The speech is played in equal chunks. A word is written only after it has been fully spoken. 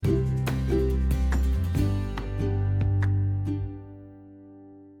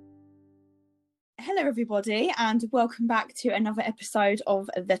Hello everybody and welcome back to another episode of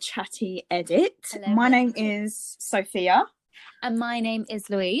the Chatty Edit. Hello, My hello. name is Sophia. And my name is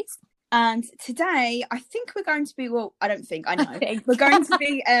Louise. And today I think we're going to be, I know. think. We're going to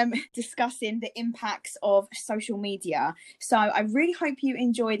be discussing the impacts of social media. So I really hope you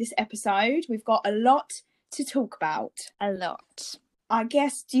enjoy this episode. We've got a lot to talk about. A lot. I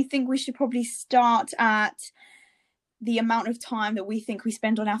guess, do you think we should probably start at the amount of time that we think we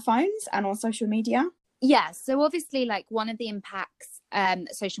spend on our phones and on social media? Yeah, so obviously like one of the impacts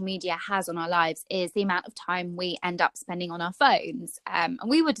that social media has on our lives is the amount of time we end up spending on our phones. And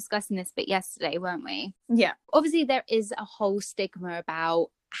we were discussing this bit yesterday, weren't we? Yeah. Obviously there is a whole stigma about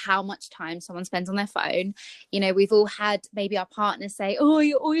how much time someone spends on their phone. You know, we've all had maybe our partners say, oh,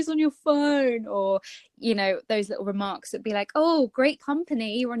 you're always on your phone, or, you know, those little remarks would be like, oh, great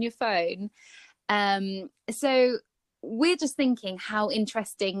company, you're on your phone. So we're just thinking how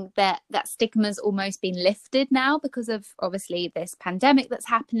interesting that stigma's almost been lifted now because of obviously this pandemic that's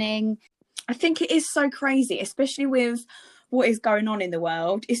happening. I think it is so crazy, especially with what is going on in the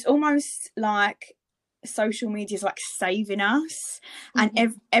world. It's almost like social media is like saving us,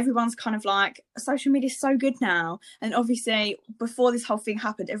 and everyone's kind of like, social media is so good now. And obviously before this whole thing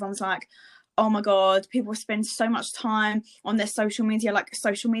happened, everyone's like, oh my god, people spend so much time on their social media, like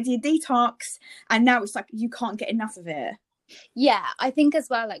social media detox, and now it's like you can't get enough of it. Yeah, I think as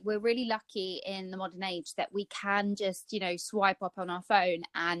well, like we're really lucky in the modern age that we can just, you know, swipe up on our phone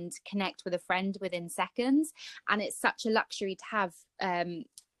and connect with a friend within seconds. And it's such a luxury to have,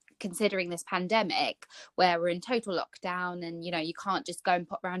 considering this pandemic where we're in total lockdown and, you know, you can't just go and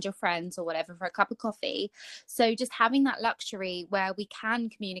pop around your friends or whatever for a cup of coffee. So just having that luxury where we can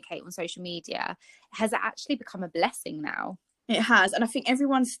communicate on social media has actually become a blessing now. It has. And I think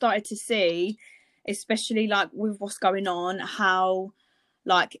everyone's started to see, especially like with what's going on, how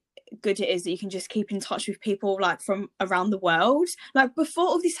like good it is that you can just keep in touch with people like from around the world. Like before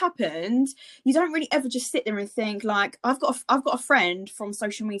all this happened, you don't really ever just sit there and think like, I've got a friend from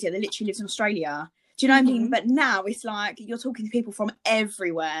social media that literally lives in Australia. Do you know what I mean? But now it's like you're talking to people from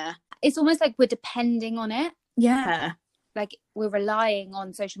everywhere. It's almost like we're depending on it. Yeah. Like we're relying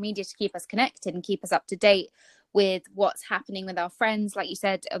on social media to keep us connected and keep us up to date with what's happening with our friends, like you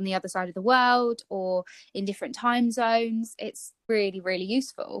said, on the other side of the world or in different time zones. It's really, really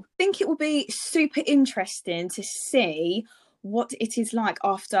useful. I think it will be super interesting to see what it is like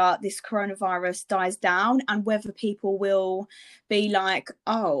after this coronavirus dies down, and whether people will be like,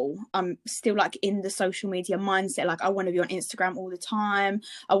 oh, I'm still like in the social media mindset, like I want to be on Instagram all the time,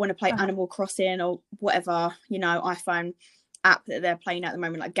 I want to play Animal Crossing or whatever, you know, iPhone app that they're playing at the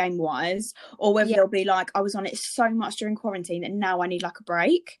moment, like game wise, or whether they'll be like, I was on it so much during quarantine that now I need like a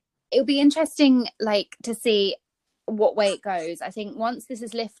break. It'll be interesting like to see what way it goes. I think once this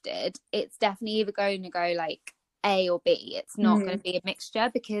is lifted, it's definitely either going to go like A or B. It's not going to be a mixture,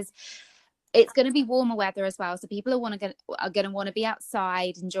 because it's going to be warmer weather as well, so people are going to want to be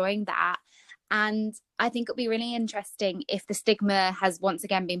outside enjoying that. And I think it'll be really interesting if the stigma has once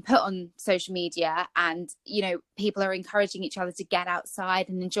again been put on social media and, you know, people are encouraging each other to get outside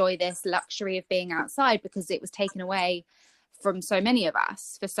and enjoy this luxury of being outside because it was taken away from so many of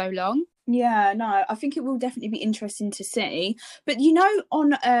us for so long. Yeah, no, I think it will definitely be interesting to see. But, you know,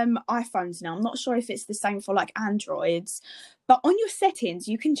 on iPhones now, I'm not sure if it's the same for like Androids, but on your settings,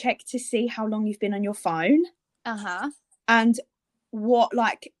 you can check to see how long you've been on your phone. And what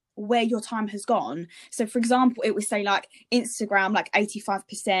like where your time has gone. So for example, it would say like Instagram like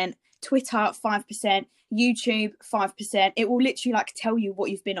 85%, Twitter 5%, YouTube 5%. It will literally like tell you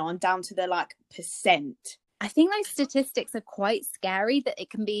what you've been on down to the like percent. I think those statistics are quite scary, that it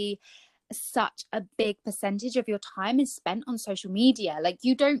can be such a big percentage of your time is spent on social media. Like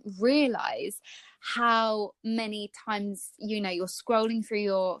you don't realize how many times, you know, you're scrolling through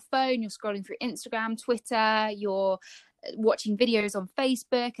your phone, you're scrolling through Instagram, Twitter, you're watching videos on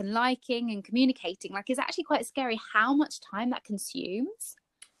Facebook and liking and communicating. Like it's actually quite scary how much time that consumes.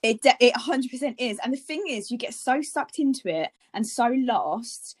 It 100% is. And the thing is, you get so sucked into it and so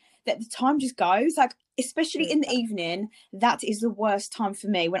lost that the time just goes. Like especially in the evening, that is the worst time for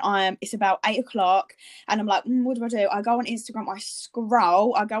me, when it's about 8:00 and I'm like, what do? I go on Instagram, I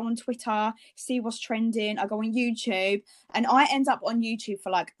scroll, I go on Twitter, see what's trending, I go on YouTube, and I end up on YouTube for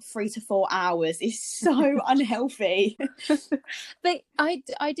like 3 to 4 hours. It's so unhealthy. But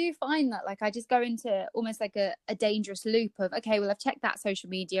I do find that like I just go into almost like a dangerous loop of, okay, well I've checked that social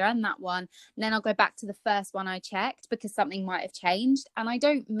media and that one, and then I'll go back to the first one I checked because something might have changed. And I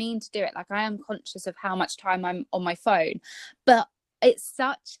don't mean to do it. Like I am conscious of how much time I'm on my phone, but it's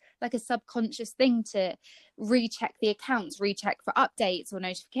such like a subconscious thing to recheck the accounts, recheck for updates or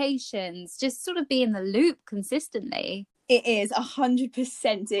notifications, just sort of be in the loop consistently. It is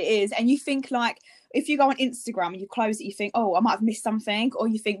 100%. It is. And you think like, if you go on Instagram and you close it, you think, oh, I might have missed something, or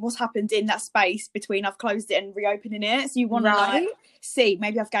you think, what's happened in that space between I've closed it and reopening it? So you want to like see,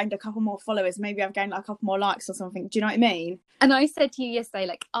 maybe I've gained a couple more followers, maybe I've gained like a couple more likes or something. Do you know what I mean? And I said to you yesterday,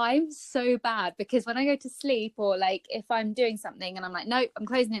 like, I'm so bad because when I go to sleep, or like if I'm doing something and I'm like, nope, I'm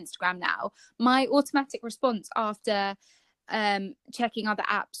closing Instagram now, my automatic response after checking other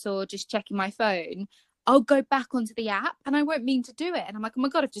apps or just checking my phone, I'll go back onto the app and I won't mean to do it. And I'm like, oh my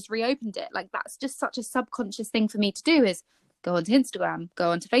God, I've just reopened it. Like, that's just such a subconscious thing for me to do, is go onto Instagram,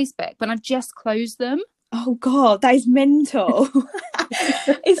 go onto Facebook when I've just closed them. Oh God, that is mental.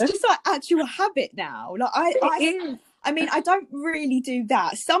 It's just like actual habit now. Like I mean, I don't really do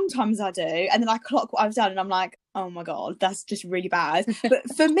that. Sometimes I do, and then I clock what I've done and I'm like, oh my God, that's just really bad.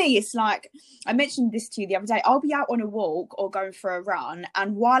 But for me, it's like, I mentioned this to you the other day, I'll be out on a walk or going for a run,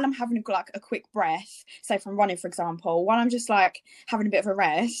 and while I'm having like a quick breath, say from running, for example, while I'm just like having a bit of a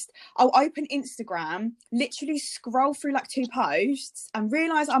rest, I'll open Instagram, literally scroll through like 2 posts and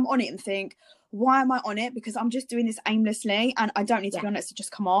realise I'm on it and think, why am I on it? Because I'm just doing this aimlessly and I don't need to be on it, so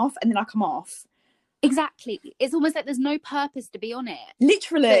just come off, and then I come off. Exactly. It's almost like there's no purpose to be on it.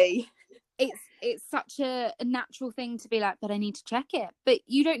 Literally. But it's such a natural thing to be like, but I need to check it. But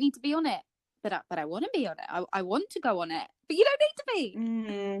you don't need to be on it. But I want to be on it. I want to go on it. But you don't need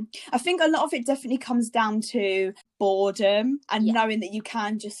to be. I think a lot of it definitely comes down to boredom and knowing that you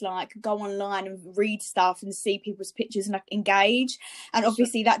can just like go online and read stuff and see people's pictures and like engage. And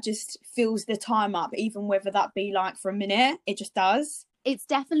obviously that just fills the time up, even whether that be like for a minute, it just does. It's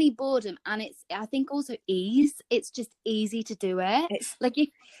definitely boredom, and it's, I think, also ease. It's just easy to do it. It's like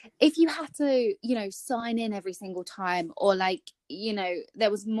if you had to, you know, sign in every single time, or like, you know,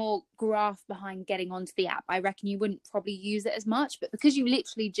 there was more graft behind getting onto the app, I reckon you wouldn't probably use it as much. But because you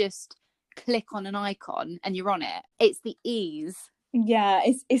literally just click on an icon and you're on it, it's the ease. Yeah,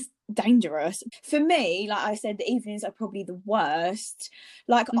 it's dangerous. For me, like I said, the evenings are probably the worst.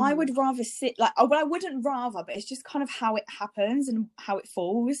 Like I would rather sit like, well, I wouldn't rather, but it's just kind of how it happens and how it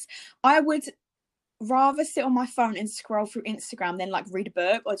falls. I would rather sit on my phone and scroll through Instagram than like read a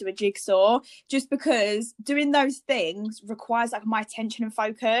book or do a jigsaw, just because doing those things requires like my attention and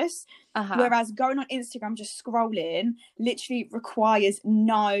focus. Whereas going on Instagram just scrolling literally requires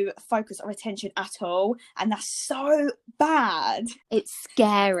no focus or attention at all, and that's so bad. It's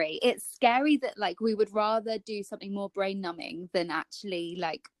scary that like we would rather do something more brain numbing than actually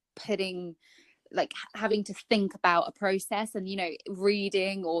like putting, like having to think about a process and, you know,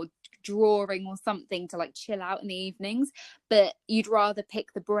 reading or drawing or something to like chill out in the evenings. But you'd rather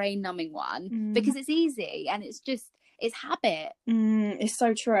pick the brain numbing one because it's easy and it's habit. It's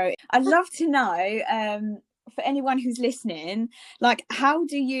so true. I'd love to know, for anyone who's listening, like, how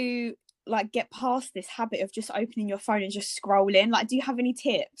do you like get past this habit of just opening your phone and just scrolling? Like, do you have any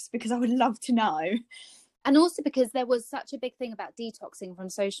tips? Because I would love to know. And also because there was such a big thing about detoxing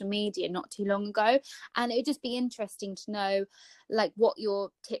from social media not too long ago. And it would just be interesting to know like what your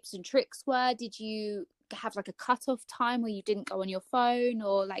tips and tricks were. Did you have like a cutoff time where you didn't go on your phone,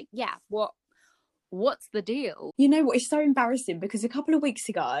 or like, what's the deal? You know what, it's so embarrassing because a couple of weeks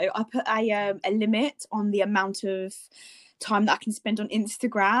ago I put a limit on the amount of time that I can spend on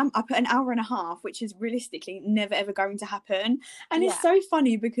Instagram. I put an hour and a half, which is realistically never ever going to happen. And it's so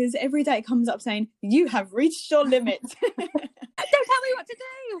funny because every day it comes up saying you have reached your limit. Don't tell me what to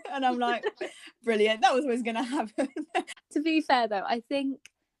do. And I'm like, brilliant, that was always going to happen. To be fair though, I think,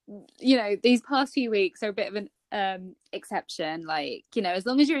 you know, these past few weeks are a bit of an exception. Like, you know, as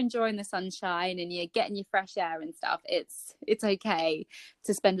long as you're enjoying the sunshine and you're getting your fresh air and stuff, it's okay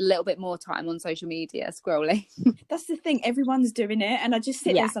to spend a little bit more time on social media scrolling. That's the thing, everyone's doing it, and I just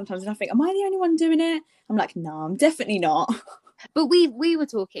sit there sometimes and I think, am I the only one doing it? I'm like, no, I'm definitely not. But we were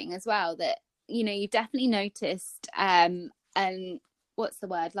talking as well that, you know, you've definitely noticed and what's the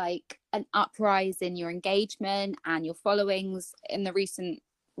word, like an uprise in your engagement and your followings in the recent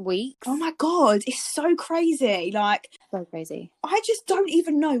weeks. Oh my God, it's so crazy. Like, so crazy. I just don't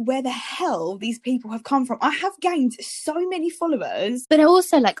even know where the hell these people have come from. I have gained so many followers, but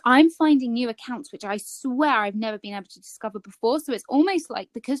also like I'm finding new accounts which I swear I've never been able to discover before. So it's almost like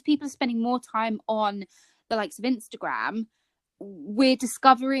because people are spending more time on the likes of Instagram, we're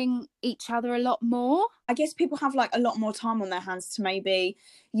discovering each other a lot more. I guess people have like a lot more time on their hands to maybe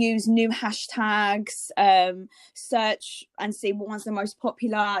use new hashtags, search and see what one's the most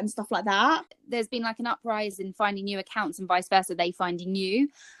popular and stuff like that. There's been like an uprise in finding new accounts and vice versa, they finding you.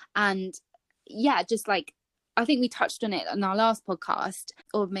 And just like I think we touched on it on our last podcast,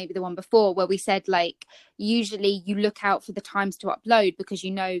 or maybe the one before, where we said like usually you look out for the times to upload because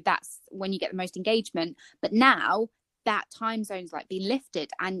you know that's when you get the most engagement. But now that time zone's like been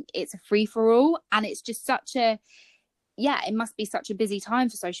lifted and it's a free for all, and it's just such a, yeah, it must be such a busy time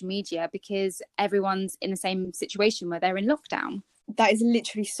for social media because everyone's in the same situation where they're in lockdown. That is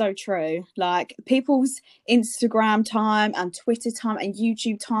literally so true. Like people's Instagram time and Twitter time and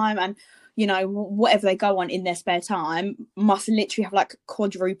YouTube time and, you know, whatever they go on in their spare time must literally have like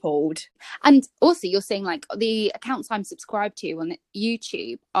quadrupled. And also you're seeing like the accounts I'm subscribed to on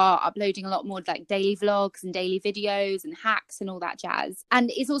YouTube are uploading a lot more like daily vlogs and daily videos and hacks and all that jazz.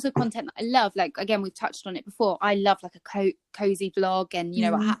 And it's also content that I love. Like, again, we've touched on it before. I love like a cozy vlog and, you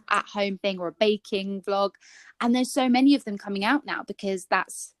know, at home thing or a baking vlog. And there's so many of them coming out now because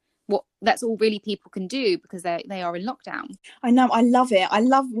that's all really people can do because they are in lockdown. I know, I love it. I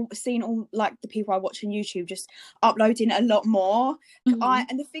love seeing all like the people I watch on YouTube just uploading a lot more.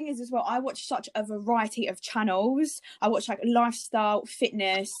 And the thing is as well, I watch such a variety of channels. I watch like lifestyle,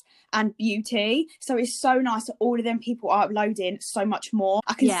 fitness and beauty, so it's so nice that all of them people are uploading so much more.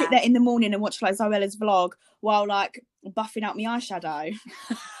 I can sit there in the morning and watch like Zoella's vlog while like buffing out my eyeshadow.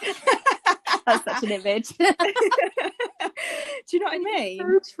 That's such an image. Do you know what I mean?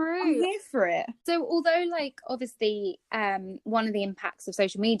 So true. I'm here for it. So although like obviously one of the impacts of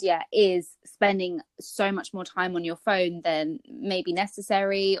social media is spending so much more time on your phone than maybe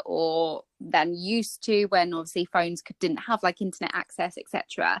necessary or than used to when obviously phones didn't have like internet access,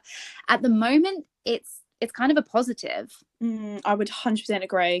 etc. At the moment it's kind of a positive. I would 100%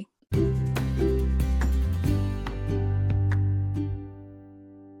 agree.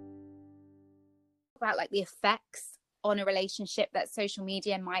 About like the effects on a relationship that social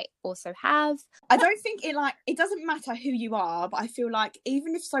media might also have. I don't think it doesn't matter who you are, but I feel like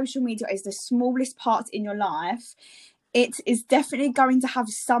even if social media is the smallest part in your life, it is definitely going to have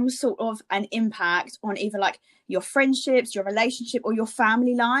some sort of an impact on either like your friendships, your relationship, or your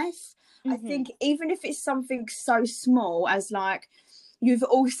family life. I think even if it's something so small as like you've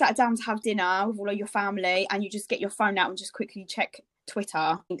all sat down to have dinner with all of your family and you just get your phone out and just quickly check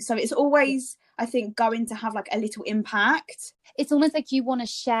Twitter. So it's always, I think, going to have like a little impact. It's almost like you want to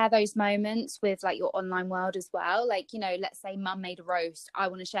share those moments with like your online world as well. Like, you know, let's say mum made a roast. I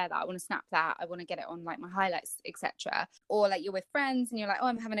want to share that. I want to snap that. I want to get it on like my highlights, etc. Or like you're with friends and you're like, oh,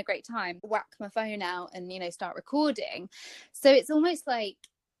 I'm having a great time. Whack my phone out and, you know, start recording. So it's almost like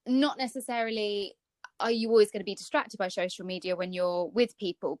not necessarily are you always going to be distracted by social media when you're with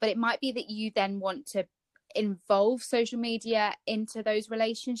people, but it might be that you then want to involve social media into those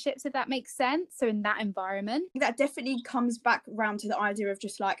relationships, if that makes sense. So in that environment, that definitely comes back around to the idea of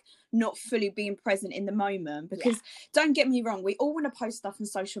just like not fully being present in the moment, because don't get me wrong, we all want to post stuff on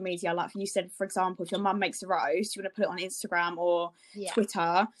social media, like you said, for example, if your mum makes a roast, you want to put it on Instagram or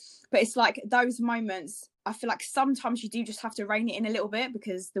Twitter, but it's like those moments, I feel like sometimes you do just have to rein it in a little bit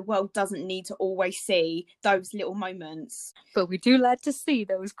because the world doesn't need to always see those little moments. But we do like to see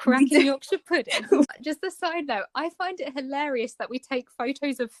those cracking Yorkshire puddings. Just a side note, I find it hilarious that we take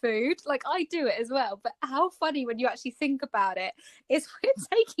photos of food. Like I do it as well, but how funny when you actually think about it is we're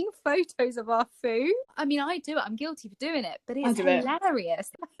taking photos of our food. I mean, I do it. I'm guilty for doing it, but it's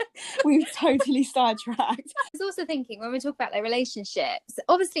hilarious. We've totally sidetracked. I was also thinking when we talk about their relationships,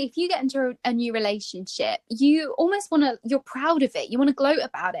 obviously if you get into a new relationship, you almost want to, you're proud of it, you want to gloat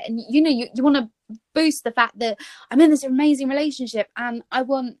about it, and you know you want to boost the fact that I'm in this amazing relationship and I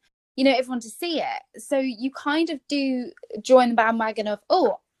want, you know, everyone to see it. So you kind of do join the bandwagon of,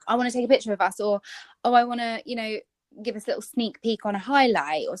 oh, I want to take a picture of us, or oh, I want to, you know, give us a little sneak peek on a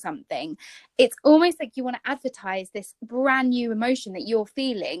highlight or something. It's almost like you want to advertise this brand new emotion that you're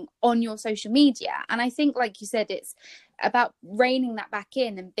feeling on your social media. And I think, like you said, it's about reining that back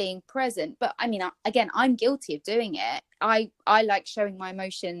in and being present. But I mean, again, I'm guilty of doing it. I like showing my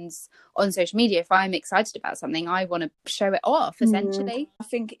emotions on social media. If I'm excited about something, I want to show it off, essentially. I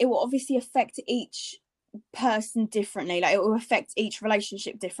think it will obviously affect each person differently. Like it will affect each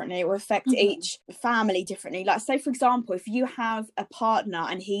relationship differently, it will affect each family differently. Like say for example, if you have a partner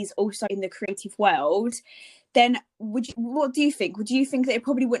and he's also in the creative world, then what do you think? Would you think that it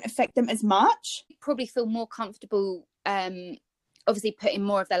probably wouldn't affect them as much? Probably feel more comfortable obviously putting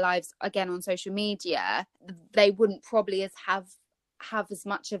more of their lives again on social media. They wouldn't probably have as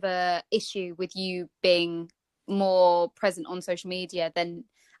much of a issue with you being more present on social media than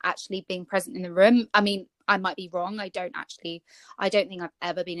actually being present in the room. I mean, I might be wrong. I don't think I've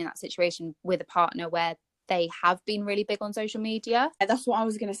ever been in that situation with a partner where they have been really big on social media. That's what I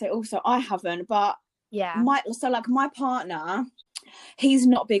was going to say also. I haven't, but my partner, He's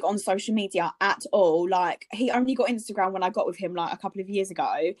not big on social media at all. Like, he only got Instagram when I got with him like a couple of years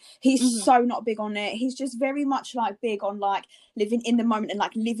ago. He's so not big on it. He's just very much like big on like living in the moment and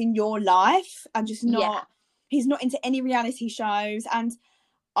like living your life, and just not, he's not into any reality shows. And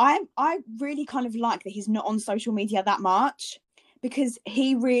I really kind of like that he's not on social media that much, because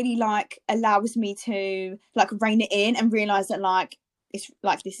he really like allows me to like rein it in and realize that like it's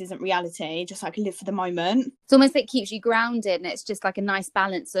like, this isn't reality, just like live for the moment. It's almost like it keeps you grounded, and it's just like a nice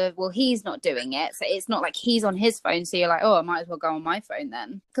balance of, well, he's not doing it, so it's not like he's on his phone, so you're like, oh, I might as well go on my phone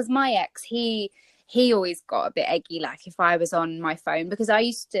then. Because my ex, he always got a bit eggy, like if I was on my phone, because I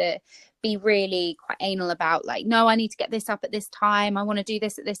used to be really quite anal about like, no, I need to get this up at this time, I want to do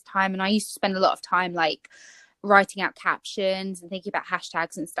this at this time. And I used to spend a lot of time like writing out captions and thinking about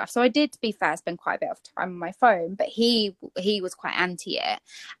hashtags and stuff. So I did, to be fair, spend quite a bit of time on my phone, but he was quite anti it.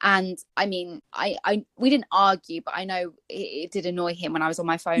 And I mean, we didn't argue, but I know it did annoy him when I was on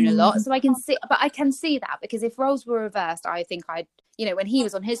my phone a lot. So I can see that, because if roles were reversed, I think I'd, you know, when he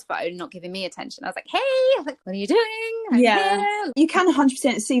was on his phone not giving me attention, I was like, hey, I was like, what are you doing? You can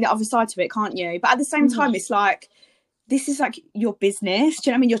 100% see the other side to it, can't you? But at the same time, it's like, this is like your business. Do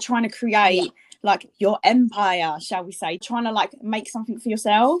you know what I mean? You're trying to create like your empire, shall we say, trying to like make something for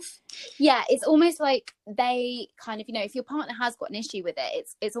yourself. Yeah, it's almost like they kind of, you know, if your partner has got an issue with it,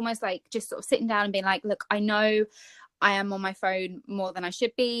 it's almost like just sort of sitting down and being like, look, I know I am on my phone more than I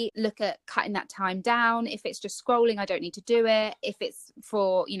should be. Look at cutting that time down. If it's just scrolling, I don't need to do it. If it's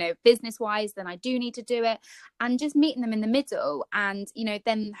for, you know, business wise, then I do need to do it. And just meeting them in the middle. And, you know,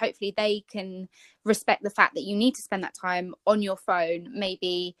 then hopefully they can respect the fact that you need to spend that time on your phone.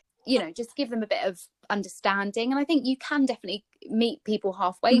 Maybe, you know, just give them a bit of understanding. And I think you can definitely meet people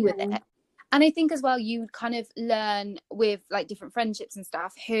halfway with it. And I think as well, you kind of learn with like different friendships and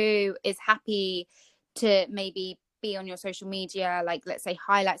stuff, who is happy to maybe be on your social media, like let's say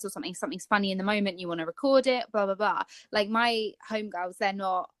highlights or something's funny in the moment, you want to record it, blah blah blah. Like my homegirls, they're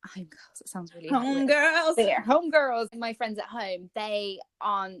not homegirls, it sounds really homegirls. They're homegirls. My friends at home, they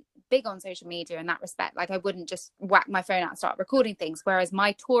aren't big on social media in that respect. Like I wouldn't just whack my phone out and start recording things. Whereas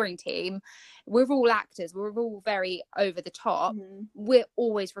my touring team, we're all actors, we're all very over the top. We're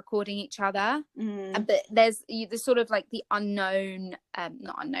always recording each other. But there's sort of like the unknown,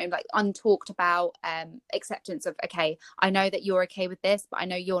 not unknown, like untalked about acceptance of, okay, I know that you're okay with this, but I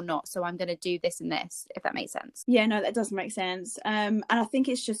know you're not, so I'm going to do this and this, if that makes sense. Yeah, no, that does make sense. And I think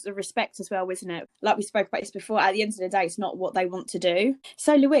it's just the respect as well, isn't it? Like we spoke about this before, at the end of the day, it's not what they want to do.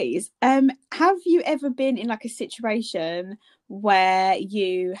 So Louise, have you ever been in like a situation where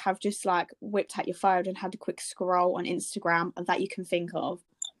you have just like whipped out your phone and had a quick scroll on Instagram that you can think of?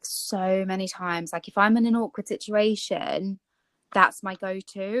 So many times. Like if I'm in an awkward situation, that's my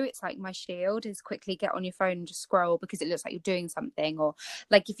go-to. It's like my shield is quickly get on your phone and just scroll, because it looks like you're doing something. Or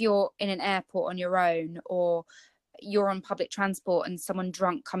like if you're in an airport on your own, or you're on public transport and someone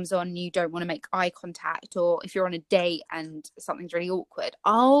drunk comes on and you don't want to make eye contact, or if you're on a date and something's really awkward,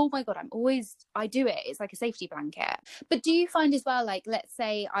 oh my god, I do it. It's like a safety blanket. But do you find as well, like let's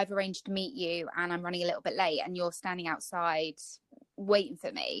say I've arranged to meet you and I'm running a little bit late and you're standing outside waiting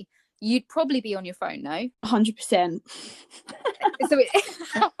for me, you'd probably be on your phone, no? 100%. So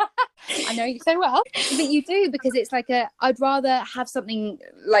I know you so well, but you do, because it's like I'd rather have something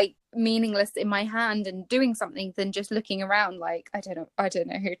like meaningless in my hand and doing something than just looking around like I don't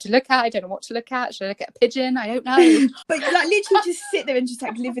know who to look at, I don't know what to look at, should I look at a pigeon, I don't know. But like literally just sit there and just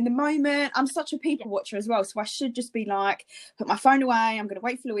like live in the moment. I'm such a people watcher as well, so I should just be like, put my phone away, I'm going to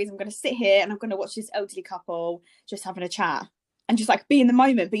wait for Louise, I'm going to sit here and I'm going to watch this elderly couple just having a chat and just like be in the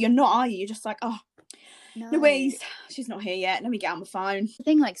moment. But you're not, are you? You're just like, oh no. Louise, she's not here yet, let me get on my phone. The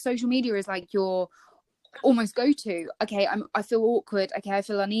thing, like social media is like your almost go to. Okay, I feel awkward, okay, I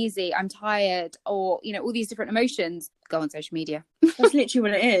feel uneasy, I'm tired, or you know, all these different emotions, go on social media. That's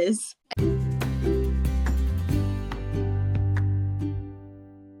literally what it is.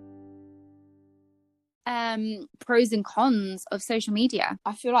 Pros and cons of social media.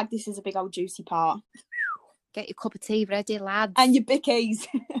 I feel like this is a big old juicy part. Get your cup of tea ready, lads. And your bickies.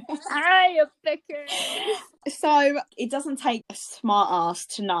 Hey, your bickies. So it doesn't take a smart ass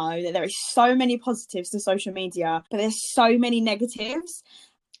to know that there is so many positives to social media, but there's so many negatives.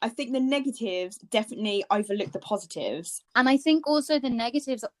 I think the negatives definitely overlook the positives. And I think also the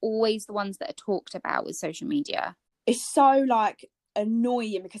negatives are always the ones that are talked about with social media. It's so like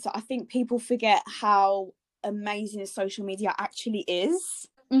annoying, because I think people forget how amazing social media actually is.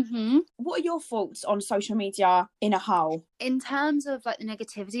 What are your thoughts on social media in a whole? In terms of like the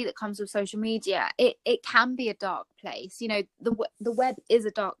negativity that comes with social media, it can be a dark place. You know, the web is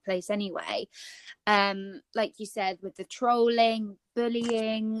a dark place anyway. Like you said, with the trolling,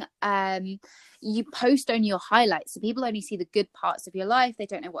 bullying, you post only your highlights, so people only see the good parts of your life. They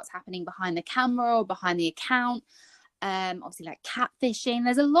don't know what's happening behind the camera or behind the account. Obviously, like catfishing.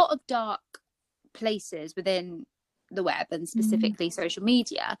 There's a lot of dark places within the web and specifically social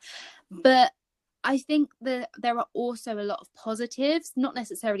media, but I think that there are also a lot of positives, not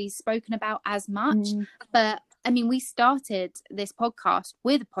necessarily spoken about as much, but I mean, we started this podcast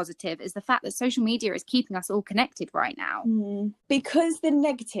with a positive, is the fact that social media is keeping us all connected right now. Because the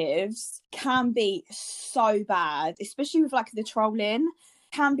negatives can be so bad, especially with like the trolling,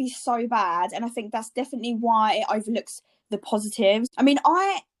 can be so bad. And I think that's definitely why it overlooks the positives. I mean,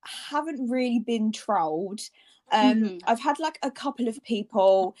 I haven't really been trolled. I've had like a couple of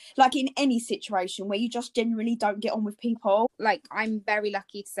people, like in any situation where you just generally don't get on with people. Like, I'm very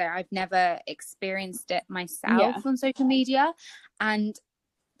lucky to say I've never experienced it myself on social media. And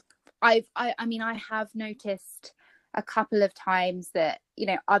I mean, I have noticed a couple of times that, you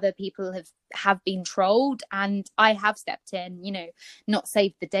know, other people have been trolled, and I have stepped in, you know, not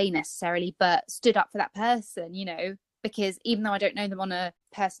saved the day necessarily, but stood up for that person, you know, because even though I don't know them on a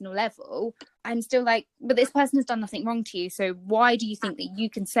personal level, I'm still like, but this person has done nothing wrong to you, so why do you think that you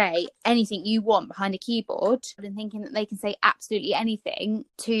can say anything you want behind a keyboard? And thinking that they can say absolutely anything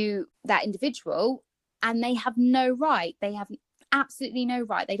to that individual, and they have no right. They have absolutely no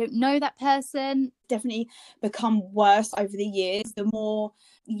right. They don't know that person. Definitely become worse over the years the more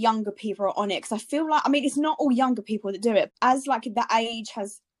younger people are on it, because I feel like, I mean, it's not all younger people that do it. As like the age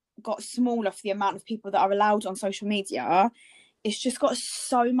has got smaller for the amount of people that are allowed on social media, it's just got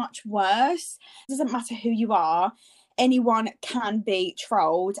so much worse. It doesn't matter who you are, anyone can be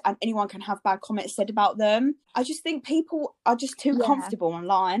trolled and anyone can have bad comments said about them. I just think people are just too comfortable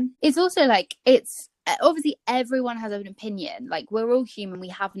online. It's also like, it's obviously everyone has an opinion. Like, we're all human, we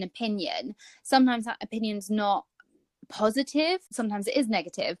have an opinion. Sometimes that opinion's not positive, sometimes it is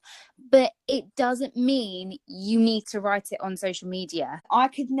negative, but it doesn't mean you need to write it on social media. I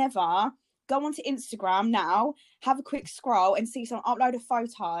could never go onto Instagram now, have a quick scroll and see someone upload a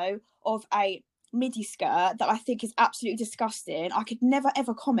photo of a midi skirt that I think is absolutely disgusting. I could never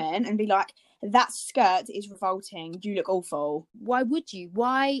ever comment and be like, that skirt is revolting, you look awful. Why would you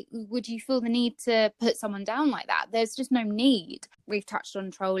feel the need to put someone down like that? There's just no need. We've touched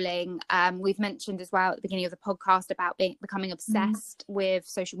on trolling. We've mentioned as well at the beginning of the podcast about becoming obsessed with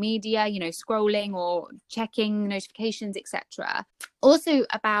social media, you know, scrolling or checking notifications, etc. Also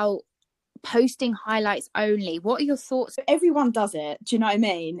about posting highlights only. What are your thoughts? Everyone does it, do you know what I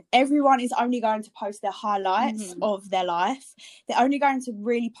mean? Everyone is only going to post their highlights of their life. They're only going to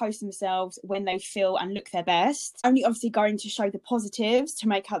really post themselves when they feel and look their best. Only obviously going to show the positives to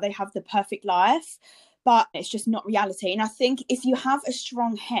make out they have the perfect life, but it's just not reality. And I think if you have a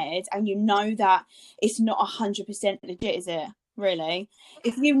strong head and you know that it's not 100% legit, is it? Really,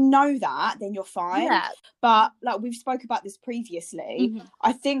 if you know that, then you're fine. But like we've spoke about this previously,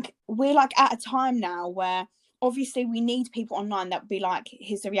 I think we're like at a time now where obviously we need people online that would be like,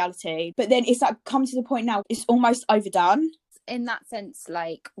 here's the reality, but then it's like come to the point now it's almost overdone. In that sense,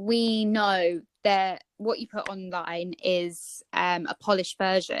 like, we know that what you put online is a polished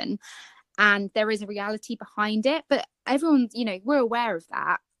version and there is a reality behind it, but everyone, you know, we're aware of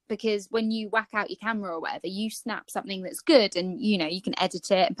that. Because when you whack out your camera or whatever, you snap something that's good and, you know, you can edit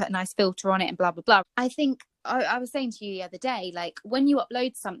it and put a nice filter on it and blah, blah, blah. I think I was saying to you the other day, like, when you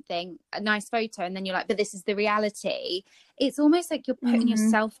upload something, a nice photo, and then you're like, but this is the reality, it's almost like you're putting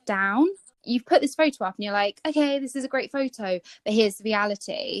yourself down. You've put this photo up and you're like, okay, this is a great photo, but here's the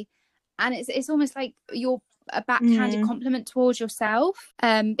reality. And it's almost like you're a backhanded compliment towards yourself.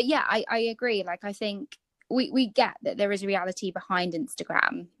 But yeah, I agree. Like, I think we get that there is a reality behind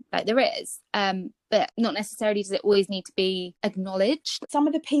Instagram, like there is, but not necessarily does it always need to be acknowledged. Some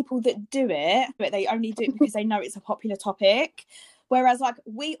of the people that do it, but they only do it because they know it's a popular topic. Whereas, like,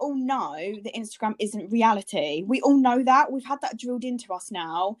 we all know that Instagram isn't reality. We all know that. We've had that drilled into us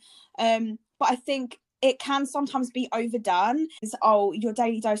now. But I think it can sometimes be overdone. It's, oh, your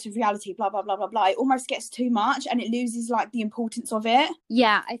daily dose of reality, blah, blah, blah, blah, blah. It almost gets too much and it loses, like, the importance of it.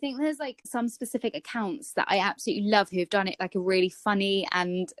 Yeah, I think there's, like, some specific accounts that I absolutely love who've done it, like, a really funny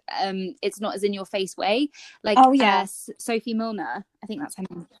and it's not as in-your-face way. Like, Sophie Milner, I think that's her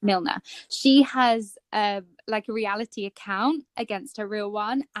name, Milner. She has, like, a reality account against her real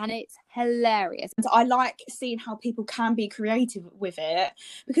one, and it's hilarious. And I like seeing how people can be creative with it,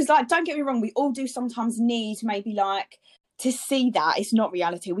 because, like, don't get me wrong, we all do sometimes need maybe like to see that it's not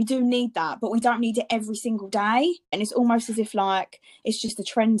reality. We do need that, but we don't need it every single day. And it's almost as if like it's just a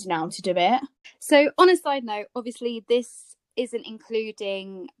trend now to do it. So on a side note, obviously this isn't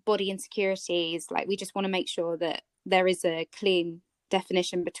including body insecurities. Like, we just want to make sure that there is a clean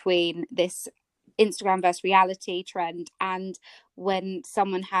definition between this Instagram versus reality trend and when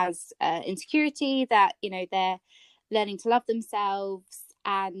someone has insecurity, that, you know, they're learning to love themselves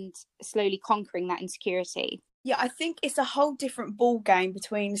and slowly conquering that insecurity. Yeah, I think it's a whole different ball game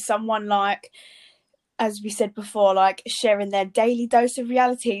between someone like, as we said before, like sharing their daily dose of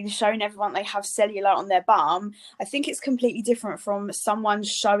reality, showing everyone they have cellulite on their bum. I think it's completely different from someone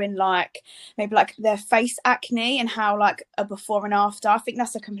showing like maybe like their face acne and how like a before and after. I think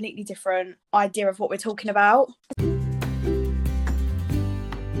that's a completely different idea of what we're talking about.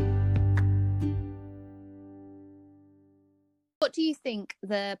 What do you think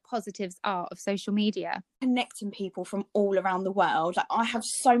the positives are of social media? Connecting people from all around the world. Like, I have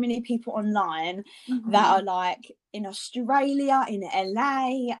so many people online that are like in Australia, in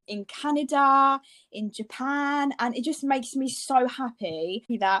LA, in Canada, in Japan, and it just makes me so happy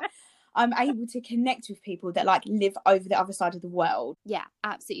that I'm able to connect with people that like live over the other side of the world. Yeah,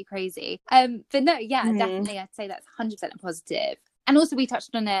 absolutely crazy. But no, yeah, definitely I'd say that's 100% a positive. And also we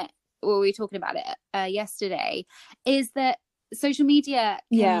touched on it, or we were talking about it yesterday, is that social media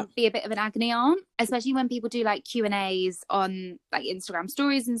can be a bit of an agony aunt, especially when people do like Q&As on like Instagram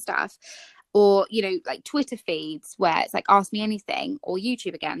stories and stuff, or, you know, like Twitter feeds where it's like ask me anything, or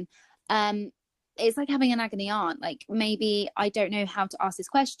YouTube again. It's like having an agony aunt. Like, maybe I don't know how to ask this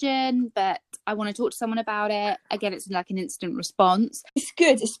question, but I want to talk to someone about it. Again, it's like an instant response. It's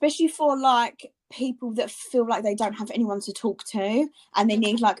good, especially for like people that feel like they don't have anyone to talk to and they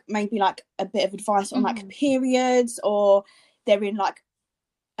need like maybe like a bit of advice on like periods, or they're in like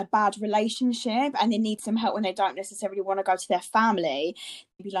a bad relationship and they need some help when they don't necessarily want to go to their family.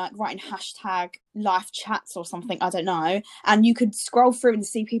 Maybe like writing hashtag life chats or something, I don't know, and you could scroll through and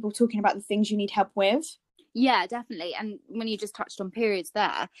see people talking about the things you need help with. Yeah, definitely. And when you just touched on periods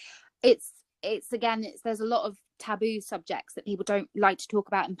there, it's there's a lot of taboo subjects that people don't like to talk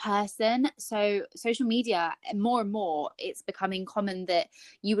about in person. So social media, more and more, it's becoming common that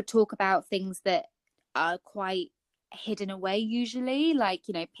you would talk about things that are quite hidden away usually, like,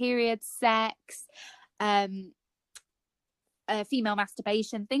 you know, periods, sex, female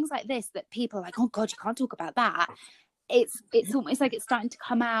masturbation, things like this, that people are like, oh god, you can't talk about that. It's almost like it's starting to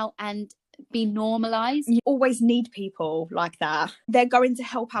come out and be normalized. You always need people like that. They're going to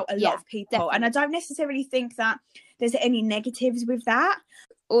help out a lot of people, definitely. And I don't necessarily think that there's any negatives with that.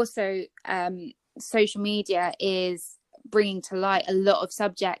 Also, social media is bringing to light a lot of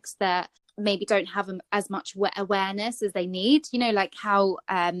subjects that maybe don't have as much awareness as they need, you know, like how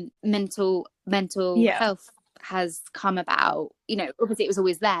mental health has come about. You know, obviously it was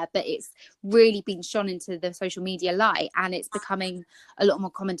always there, but it's really been shone into the social media light, and it's becoming a lot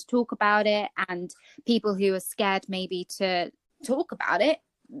more common to talk about it. And people who are scared maybe to talk about it,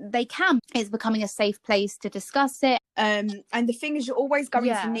 they can. It's becoming a safe place to discuss it. And the thing is, you're always going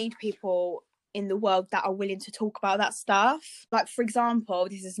to need people in the world that are willing to talk about that stuff. Like, for example,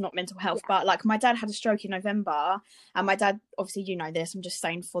 this is not mental health, but like my dad had a stroke in November, and my dad, obviously you know this, I'm just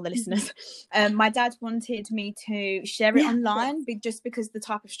saying for the listeners, my dad wanted me to share it online, just because the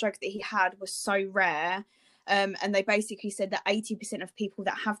type of stroke that he had was so rare, and they basically said that 80% of people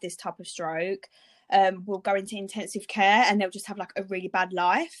that have this type of stroke will go into intensive care and they'll just have like a really bad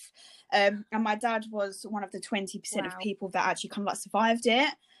life, and my dad was one of the 20% of people that actually kind of like survived it.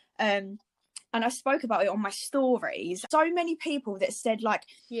 And I spoke about it on my stories. So many people that said like,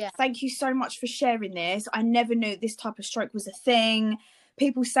 thank you so much for sharing this. I never knew this type of stroke was a thing.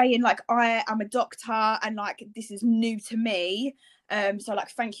 People saying like, I am a doctor and like, this is new to me. So like,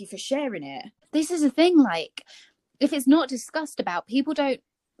 thank you for sharing it. This is a thing, like, if it's not discussed about, people don't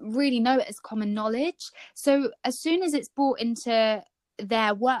really know it as common knowledge. So as soon as it's brought into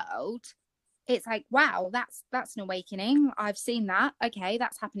their world, it's like, wow, that's an awakening. I've seen that. Okay,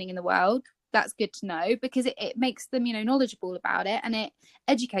 that's happening in the world. That's good to know, because it makes them, you know, knowledgeable about it, and it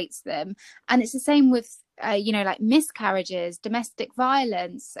educates them. And it's the same with, you know, like miscarriages, domestic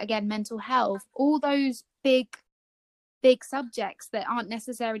violence, again, mental health, all those big subjects that aren't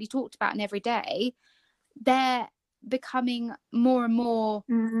necessarily talked about in every day. They're becoming more and more,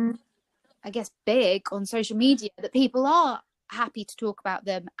 I guess, big on social media, that people are happy to talk about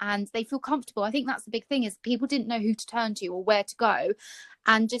them and they feel comfortable. I think that's the big thing, is people didn't know who to turn to or where to go,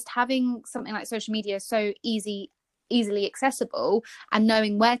 and just having something like social media so easily accessible, and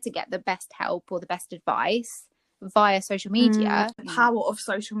knowing where to get the best help or the best advice via social media. The power of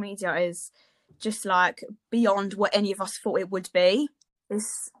social media is just like beyond what any of us thought it would be.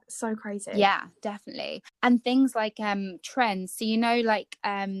 It's so crazy. Yeah, definitely. And things like trends. So, you know, like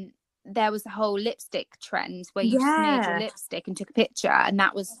there was the whole lipstick trend where you smeared your lipstick and took a picture, and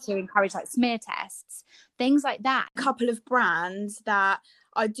that was to encourage like smear tests, things like that. A couple of brands that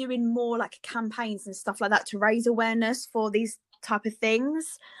are doing more like campaigns and stuff like that to raise awareness for these type of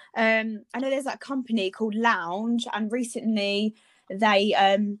things. I know there's that company called Lounge, and recently they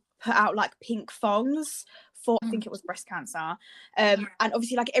put out like pink thongs for, I think it was breast cancer, and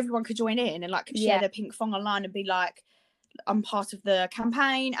obviously like everyone could join in and like share their pink thong online and be like, I'm part of the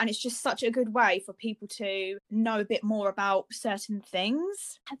campaign. And it's just such a good way for people to know a bit more about certain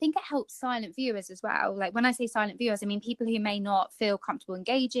things. I think it helps silent viewers as well. Like when I say silent viewers, I mean people who may not feel comfortable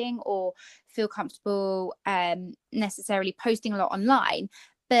engaging or feel comfortable necessarily posting a lot online,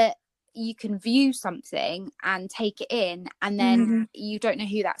 but you can view something and take it in, and then you don't know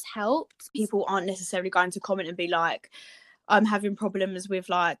who that's helped. People aren't necessarily going to comment and be like, I'm having problems with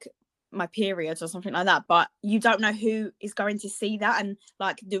like my periods or something like that, but you don't know who is going to see that and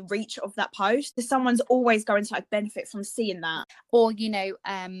like the reach of that post. So someone's always going to like benefit from seeing that. Or, you know,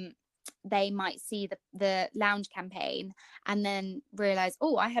 they might see the Lounge campaign and then realize,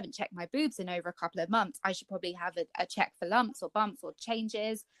 oh, I haven't checked my boobs in over a couple of months, I should probably have a check for lumps or bumps or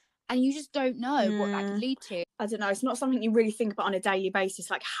changes. And you just don't know what that could lead to. I don't know, it's not something you really think about on a daily basis,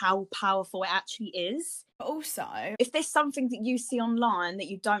 like how powerful it actually is. But also, if there's something that you see online that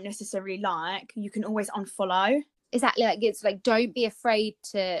you don't necessarily like, you can always unfollow. Exactly. Like it's like, don't be afraid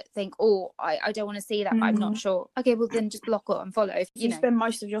to think, oh, I don't want to see that, but I'm not sure. Okay, well then just block or unfollow. If you spend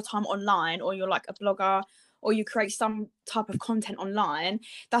most of your time online, or you're like a blogger, or you create some type of content online,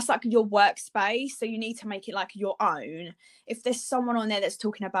 that's like your workspace, so you need to make it like your own. If there's someone on there that's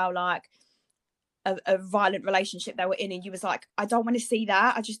talking about like a violent relationship they were in, and you was like, I don't want to see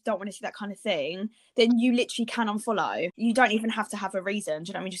that, I just don't want to see that kind of thing, then you literally can unfollow. You don't even have to have a reason. Do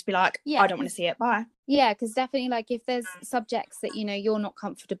you know what I mean? Just be like, I don't want to see it, bye. Yeah, because definitely, like if there's subjects that, you know, you're not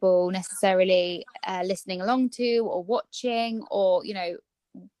comfortable necessarily listening along to or watching, or, you know,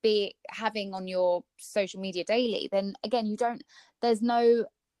 be having on your social media daily, then again, there's no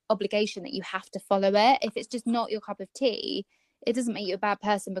obligation that you have to follow it. If it's just not your cup of tea, it doesn't make you a bad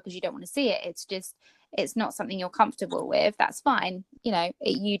person because you don't want to see it. It's just, it's not something you're comfortable with. That's fine. You know,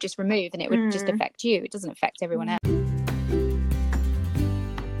 you just remove, and it would just affect you. It doesn't affect everyone else.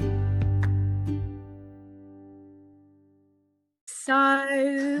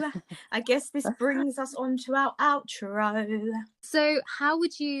 So I guess this brings us on to our outro. So how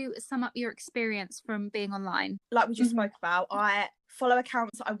would you sum up your experience from being online? Like we just spoke about, I follow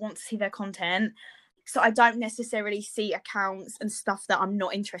accounts that I want to see their content. So I don't necessarily see accounts and stuff that I'm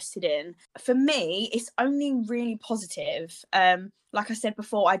not interested in. For me, it's only really positive. Like I said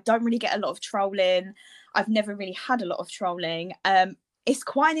before, I don't really get a lot of trolling. I've never really had a lot of trolling. It's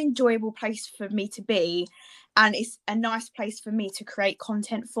quite an enjoyable place for me to be, and it's a nice place for me to create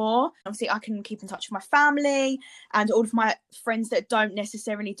content for. Obviously, I can keep in touch with my family, and all of my friends that don't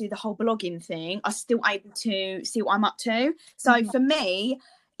necessarily do the whole blogging thing are still able to see what I'm up to. So for me,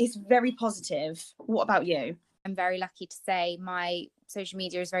 it's very positive. What about you? I'm very lucky to say my social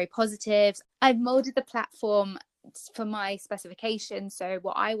media is very positive. I've molded the platform for my specifications, so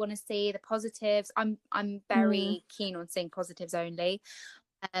what I want to see, the positives. I'm very keen on seeing positives only.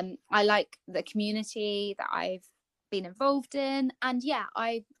 I like the community that I've been involved in, and yeah,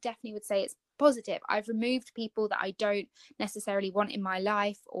 I definitely would say it's positive. I've removed people that I don't necessarily want in my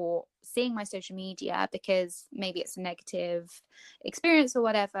life or seeing my social media because maybe it's a negative experience or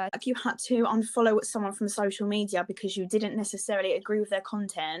whatever. Like you had to unfollow someone from social media because you didn't necessarily agree with their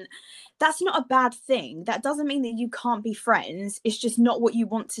content. That's not a bad thing. That doesn't mean that you can't be friends. It's just not what you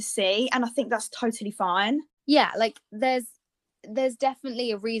want to see, and I think that's totally fine. Yeah, like there's definitely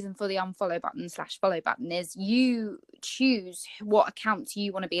a reason for the unfollow button / follow button. Is you choose what accounts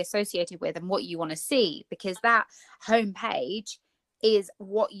you want to be associated with and what you want to see, because that homepage is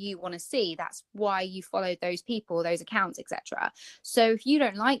what you want to see. That's why you follow those people, those accounts, etc. So if you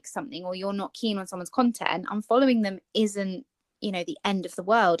don't like something or you're not keen on someone's content, unfollowing them isn't, you know, the end of the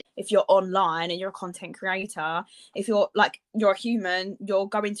world. If you're online and you're a content creator, if you're a human, you're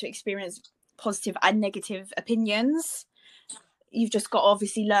going to experience positive and negative opinions. You've just got to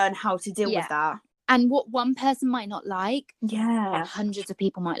obviously learn how to deal with that. And what one person might not like, hundreds of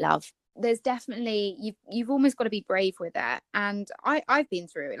people might love. There's definitely, you've almost got to be brave with it. And I've been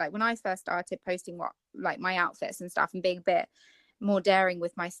through it. Like when I first started posting my outfits and stuff and being a bit more daring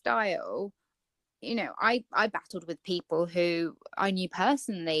with my style, you know, I battled with people who I knew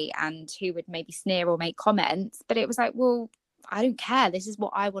personally and who would maybe sneer or make comments, but it was like, well, I don't care. This is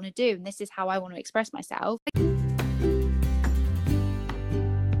what I want to do, and this is how I want to express myself.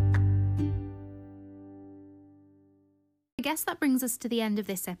 I guess that brings us to the end of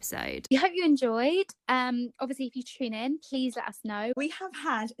this episode. We hope you enjoyed. Obviously, if you tune in, please let us know. We have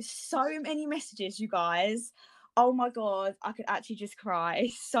had so many messages, you guys. Oh my god, I could actually just cry.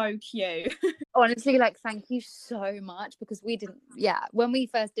 It's so cute. Honestly, like, thank you so much, because we didn't, when we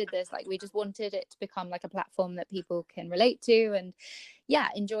first did this, like, we just wanted it to become like a platform that people can relate to and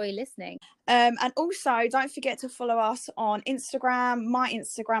enjoy listening. And also, don't forget to follow us on Instagram. My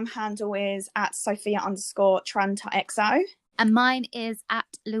Instagram handle is at Sophia_TrantaXO. And mine is at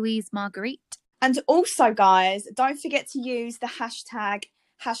Louise Marguerite. And also, guys, don't forget to use the hashtag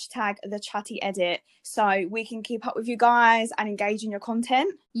the Chatty Edit, so we can keep up with you guys and engage in your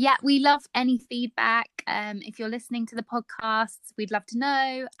content. Yeah, we love any feedback. If you're listening to the podcasts, we'd love to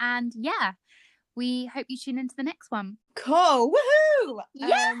know. And we hope you tune into the next one. Cool. Woohoo!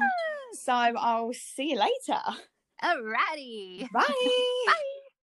 Yeah. So I'll see you later. Alrighty. Bye. Bye.